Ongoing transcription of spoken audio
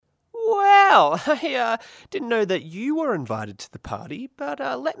well, I didn't know that you were invited to the party, but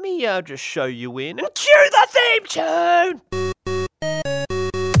let me just show you in and cue the theme tune!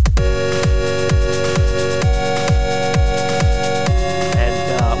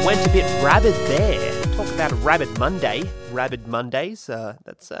 And went a bit rabid there. Talk about a rabid Monday. Rabid Mondays.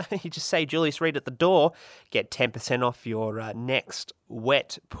 That's you just say Julius Reed at the door. Get 10% off your next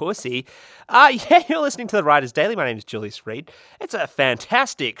wet pussy. Yeah, you're listening to the Writers Daily. My name is Julius Reed. It's a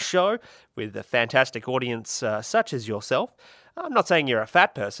fantastic show with a fantastic audience such as yourself. I'm not saying you're a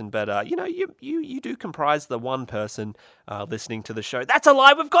fat person, but you do comprise the one person listening to the show. That's a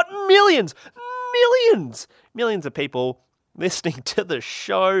lie. We've got millions of people listening to the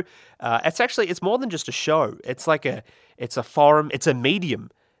show. It's more than just a show. It's a forum. It's a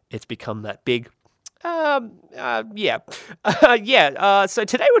medium. It's become that big. So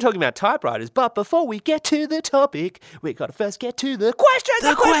today we're talking about typewriters, but before we get to the topic, we got to first get to the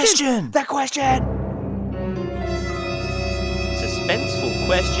question. The question. Suspenseful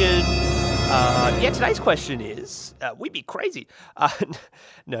question. Today's question is, we'd be crazy.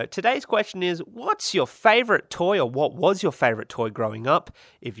 No, today's question is, what's your favourite toy, or what was your favourite toy growing up?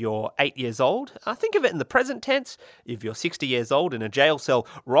 If you're 8 years old, think of it in the present tense. If you're 60 years old in a jail cell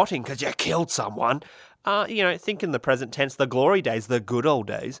rotting because you killed someone, think in the present tense, the glory days, the good old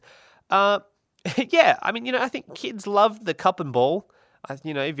days. I think kids love the cup and ball.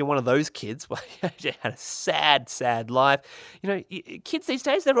 If you're one of those kids, well, you had a sad life. Kids these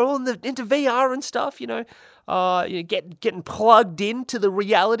days, they're all into VR and stuff, getting plugged into the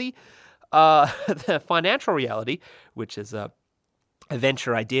reality, the financial reality, which is a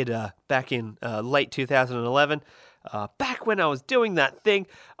venture I did back in late 2011, back when I was doing that thing.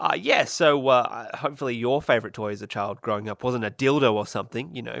 Hopefully your favorite toy as a child growing up wasn't a dildo or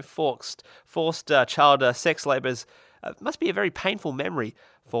something, forced child sex labors. Must be a very painful memory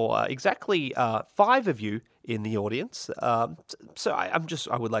for exactly 5 of you in the audience. So I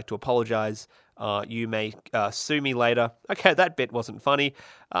would like to apologize. You may sue me later. Okay, that bit wasn't funny.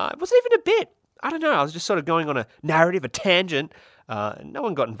 It wasn't even a bit. I don't know. I was just sort of going on a narrative, a tangent. No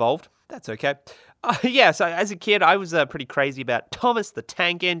one got involved. That's okay. So as a kid, I was pretty crazy about Thomas the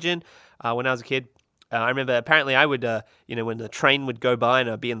Tank Engine when I was a kid. I remember apparently I would, when the train would go by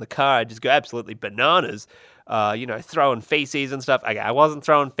and I'd be in the car, I'd just go absolutely bananas, throwing feces and stuff. Okay, I wasn't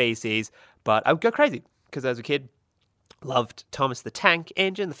throwing feces, but I would go crazy because as a kid, loved Thomas the Tank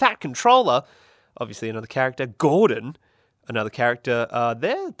Engine, the Fat Controller, obviously another character, Gordon, another character,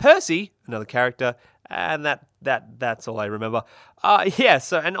 Percy, another character, and that's all I remember.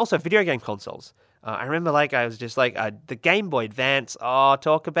 And also video game consoles. I remember I was just the Game Boy Advance,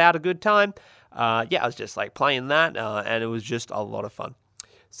 talk about a good time. I was just playing that, and it was just a lot of fun.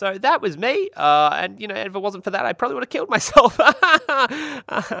 So that was me, and if it wasn't for that, I probably would have killed myself.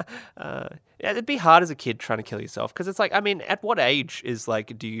 It'd be hard as a kid trying to kill yourself, because it's at what age is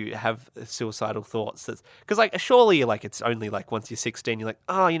do you have suicidal thoughts? Because surely it's only once you're 16, you're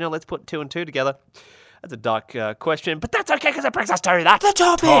let's put 2 and 2 together. That's a dark question, but that's okay because it brings us to the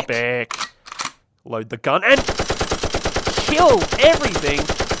topic. Load the gun and kill everything.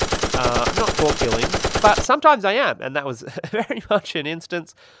 I'm not for killing, but sometimes I am, and that was very much an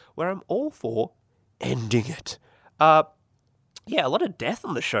instance where I'm all for ending it. A lot of death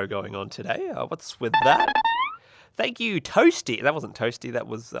on the show going on today. What's with that? Thank you, Toasty. That wasn't Toasty, that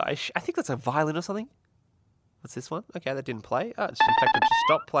was, I think that's a violin or something. What's this one? Okay, that didn't play. In fact, it just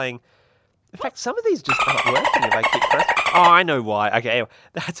stopped playing. In fact, some of these just aren't working if I keep pressing. Oh, I know why. Okay, anyway,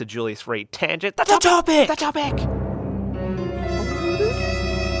 that's a Julius Reed tangent. The topic!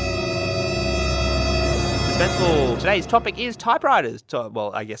 Suspenseful. Today's topic is typewriters.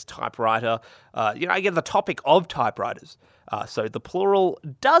 Typewriter. Again, the topic of typewriters. So the plural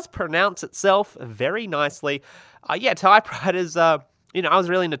does pronounce itself very nicely. Typewriters. I was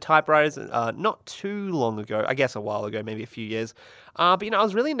really into typewriters not too long ago. I guess a while ago, maybe a few years. But I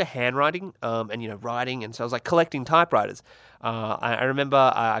was really into handwriting and writing, and so I was collecting typewriters. I remember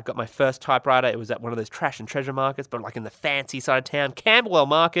I got my first typewriter. It was at one of those trash and treasure markets, but in the fancy side of town, Camberwell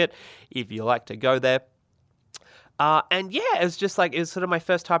Market, if you like to go there. It was just it was sort of my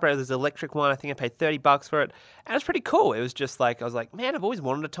first typewriter. It was an electric one. I think I paid $30 for it. And it was pretty cool. It was just I was man, I've always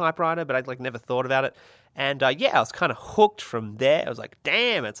wanted a typewriter, but I'd never thought about it. And I was kind of hooked from there. I was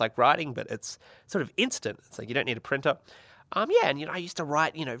damn, it's like writing, but it's sort of instant. It's you don't need a printer. I used to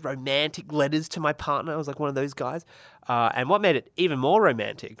write, romantic letters to my partner. I was one of those guys. And what made it even more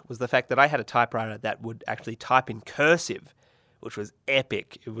romantic was the fact that I had a typewriter that would actually type in cursive, which was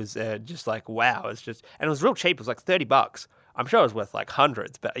epic. It was just wow. It's just, and it was real cheap. It was $30. I'm sure it was worth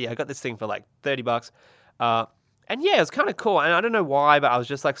hundreds, but I got this thing for $30. And yeah, it was kind of cool. And I don't know why, but I was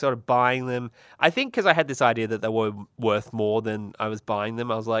just like sort of buying them. I think because I had this idea that they were worth more than I was buying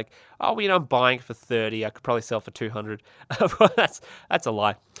them. I was like, oh, well, I'm buying it for 30. I could probably sell for 200. That's a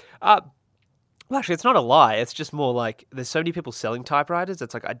lie. Well, actually, it's not a lie. It's just more like there's so many people selling typewriters.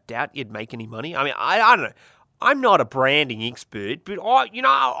 It's like I doubt you'd make any money. I mean, I don't know. I'm not a branding expert, but I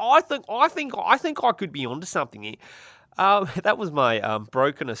think I could be onto something here. That was my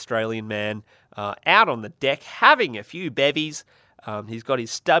broken Australian man out on the deck having a few bevies. He's got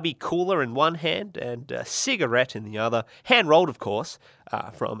his stubby cooler in one hand and a cigarette in the other, hand rolled, of course,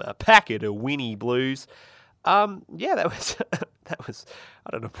 from a packet of Winnie Blues. Yeah, that was,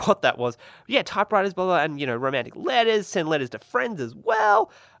 I don't know what that was. Yeah, typewriters, blah, blah, and, romantic letters, send letters to friends as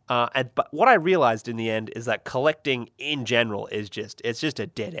well. But what I realized in the end is that collecting in general it's just a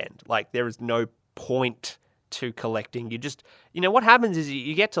dead end. Like, there is no point to collecting. You just, what happens is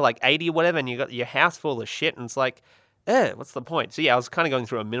you get to like 80 or whatever and you got your house full of shit and it's like, what's the point? So yeah, I was kind of going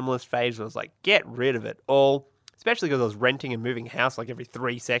through a minimalist phase where I was like, get rid of it all. Especially because I was renting and moving house like every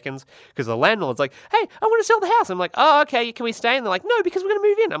 3 seconds because the landlord's like, hey, I want to sell the house. I'm like, oh, okay, can we stay? And they're like, no, because we're going to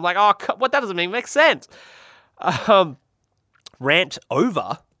move in. I'm like, oh, what? That doesn't make sense. Rant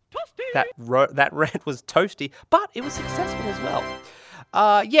over. Toasty. That rant was toasty, but it was successful as well.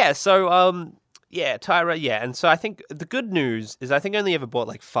 And so I think the good news is I think I only ever bought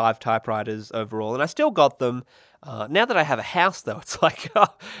like 5 typewriters overall, and I still got them. Now that I have a house, though, it's like,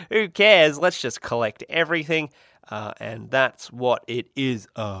 oh, who cares? Let's just collect everything. And that's what it is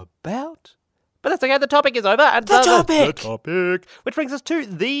about. But that's okay, the topic is over. And the topic! Which brings us to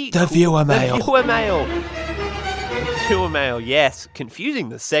the viewer mail. The viewer mail. Viewer mail, yes. Confusing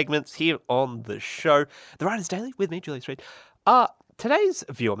the segments here on the show. The Writers Daily with me, Julius Reed. Today's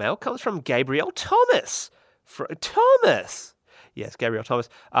viewer mail comes from Gabriel Thomas. Yes, Gabriel Thomas.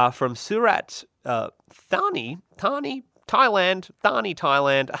 From Surat Thani, Thailand.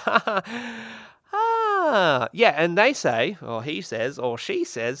 Yeah, and they say, or he says, or she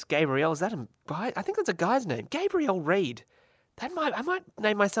says, Gabriel, is that a guy? I think that's a guy's name. Gabriel Reed. I might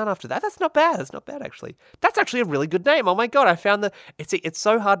name my son after that. That's not bad. Actually. That's actually a really good name. Oh my God, I found it's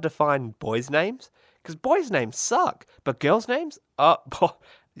so hard to find boys' names because boys' names suck, but girls' names,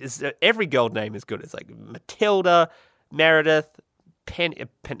 every girl name is good. It's like Matilda, Meredith, I was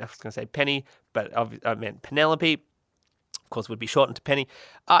going to say Penny, but I meant Penelope. Of course, would be shortened to Penny.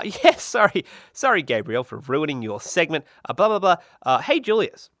 Sorry, Gabriel, for ruining your segment. Blah, blah, blah. Hey,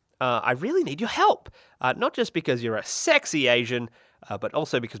 Julius, I really need your help. Not just because you're a sexy Asian, but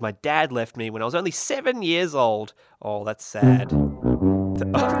also because my dad left me when I was only 7 years old. Oh, that's sad.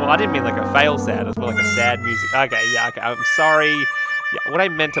 Well, I didn't mean like a fail sad. It was more like a sad music. Okay, I'm sorry. Yeah, what I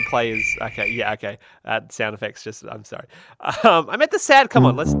meant to play is okay. Sound effects. I'm sorry. I meant the sad. Come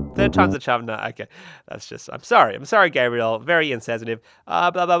on, third time's the charm. No, okay. That's just. I'm sorry, Gabriel. Very insensitive.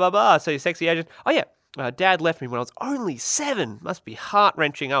 Blah blah blah blah. So you're sexy agent. Oh yeah. Dad left me when I was only 7. Must be heart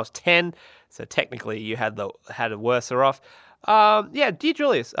wrenching. I was 10, so technically you had a worser off. Yeah, dear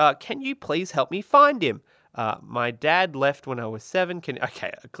Julius, can you please help me find him? My dad left when I was 7.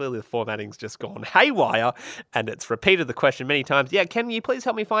 Clearly the formatting's just gone haywire, and it's repeated the question many times. Yeah, can you please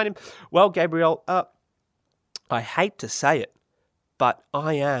help me find him? Well, Gabriel, I hate to say it, but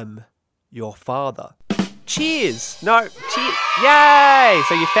I am your father. Cheers! No, cheers! Yay!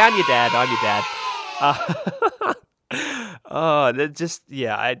 So you found your dad. I'm your dad. I got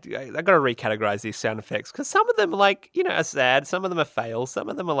to recategorize these sound effects because some of them are are sad. Some of them are fails. Some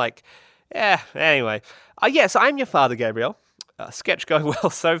of them are like. Yeah, anyway. Yes, I'm your father, Gabriel. Sketch going well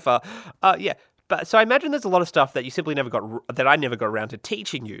so far. But so I imagine there's a lot of stuff that you simply that I never got around to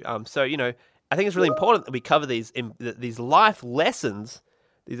teaching you. I think it's really important that we cover these life lessons,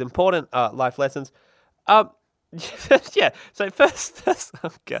 these important life lessons. Yeah, so first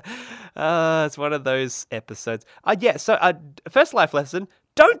okay. It's one of those episodes. First life lesson,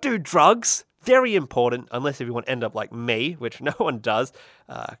 don't do drugs. Very important, unless everyone end up like me, which no one does.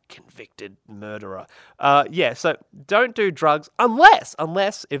 Convicted murderer. So don't do drugs unless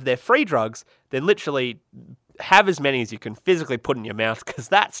if they're free drugs, then literally have as many as you can physically put in your mouth, because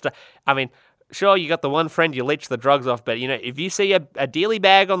sure, you got the one friend you leech the drugs off, but if you see a dealy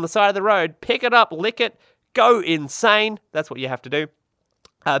bag on the side of the road, pick it up, lick it, go insane. That's what you have to do.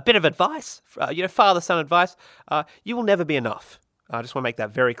 A bit of advice, father-son advice. You will never be enough. I just want to make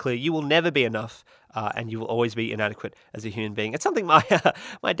that very clear. You will never be enough, and you will always be inadequate as a human being. It's something my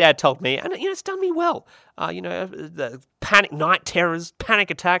dad told me, and it's done me well. The night terrors, panic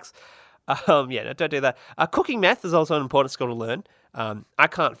attacks. No, don't do that. Cooking meth is also an important skill to learn. I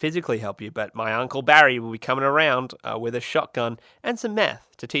can't physically help you, but my Uncle Barry will be coming around with a shotgun and some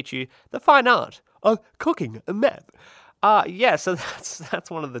meth to teach you the fine art cooking meth. Yeah, so that's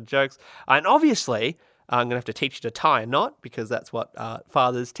one of the jokes. And obviously, I'm going to have to teach you to tie a knot because that's what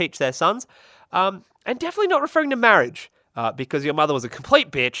fathers teach their sons. And definitely not referring to marriage because your mother was a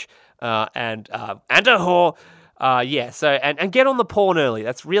complete bitch and a whore. So and get on the porn early.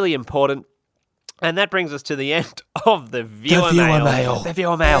 That's really important. And that brings us to the end of the viewer mail. The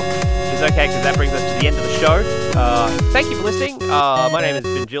viewer mail. Which is okay because that brings us to the end of the show. Thank you for listening. My name has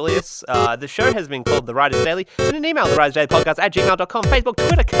been Julius. The show has been called The Writers Daily. Send an email to thewritersdailypodcast@gmail.com, Facebook,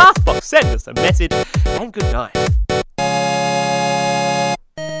 Twitter, Castbox. Send us a message. And good night.